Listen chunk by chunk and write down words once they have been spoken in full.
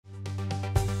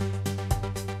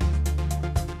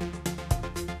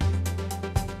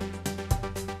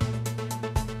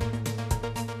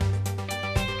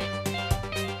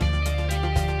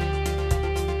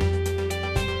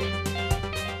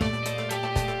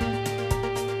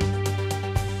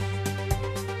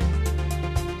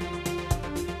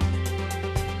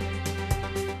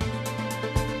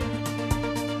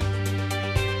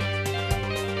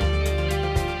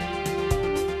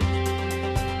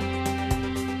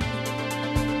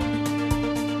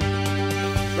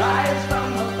Rise from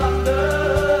the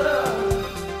thunder,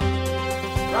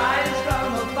 rise from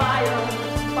the fire,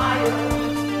 fire.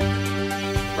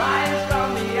 Rise from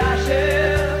the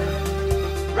ashes,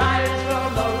 rise from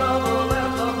the rubble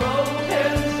and the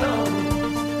broken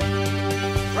stones.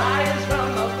 Rise from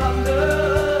the thunder,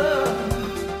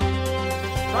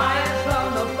 rise from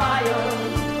the fire,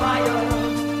 fire.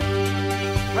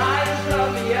 Rise from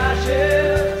the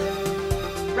ashes,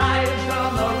 rise from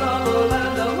the rubble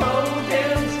and the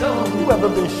broken stones. You ever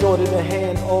been short in the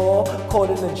hand or caught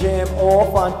in a jam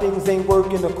or find things ain't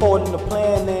working according to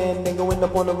plan and then go end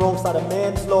up on the wrong side of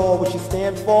man's law? What you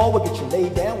stand for will get you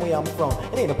laid down where I'm from.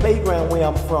 It ain't a playground where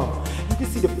I'm from. You can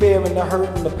see the fear and the hurt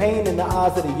and the pain in the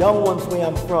eyes of the young ones where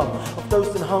I'm from. Of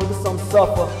thirst and hunger some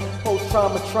suffer,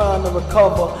 post-trauma trying to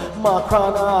recover. My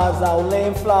crying eyes out,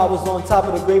 laying flowers on top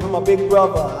of the grave of my big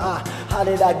brother. How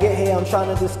did I get here? I'm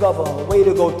trying to discover a way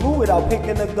to go through without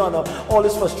picking a gun up. All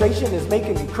this frustration is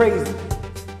making me crazy,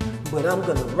 but I'm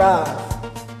gonna rise.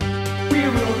 We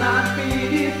will not be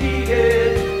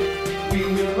defeated. We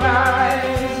will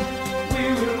rise. We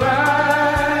will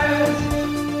rise.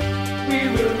 We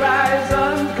will rise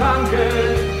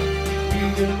unconquered. We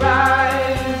will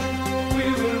rise. We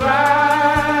will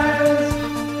rise.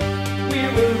 We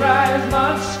will rise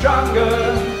much stronger.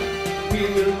 We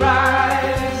will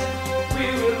rise. We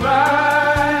will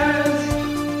rise.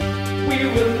 We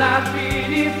will not be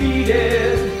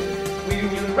defeated. We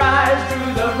will rise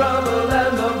through the rubble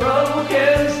and the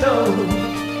broken stone.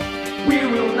 We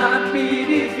will not be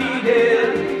defeated.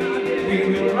 We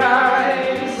will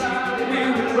rise. We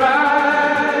will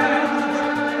rise.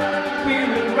 We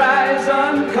will rise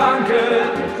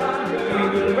unconquered. We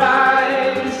will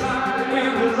rise. We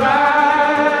will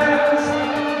rise.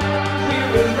 We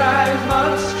will rise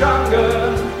much stronger.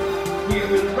 We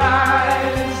will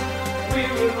rise. We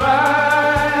will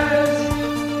rise.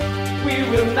 We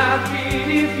will not be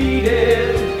defeated.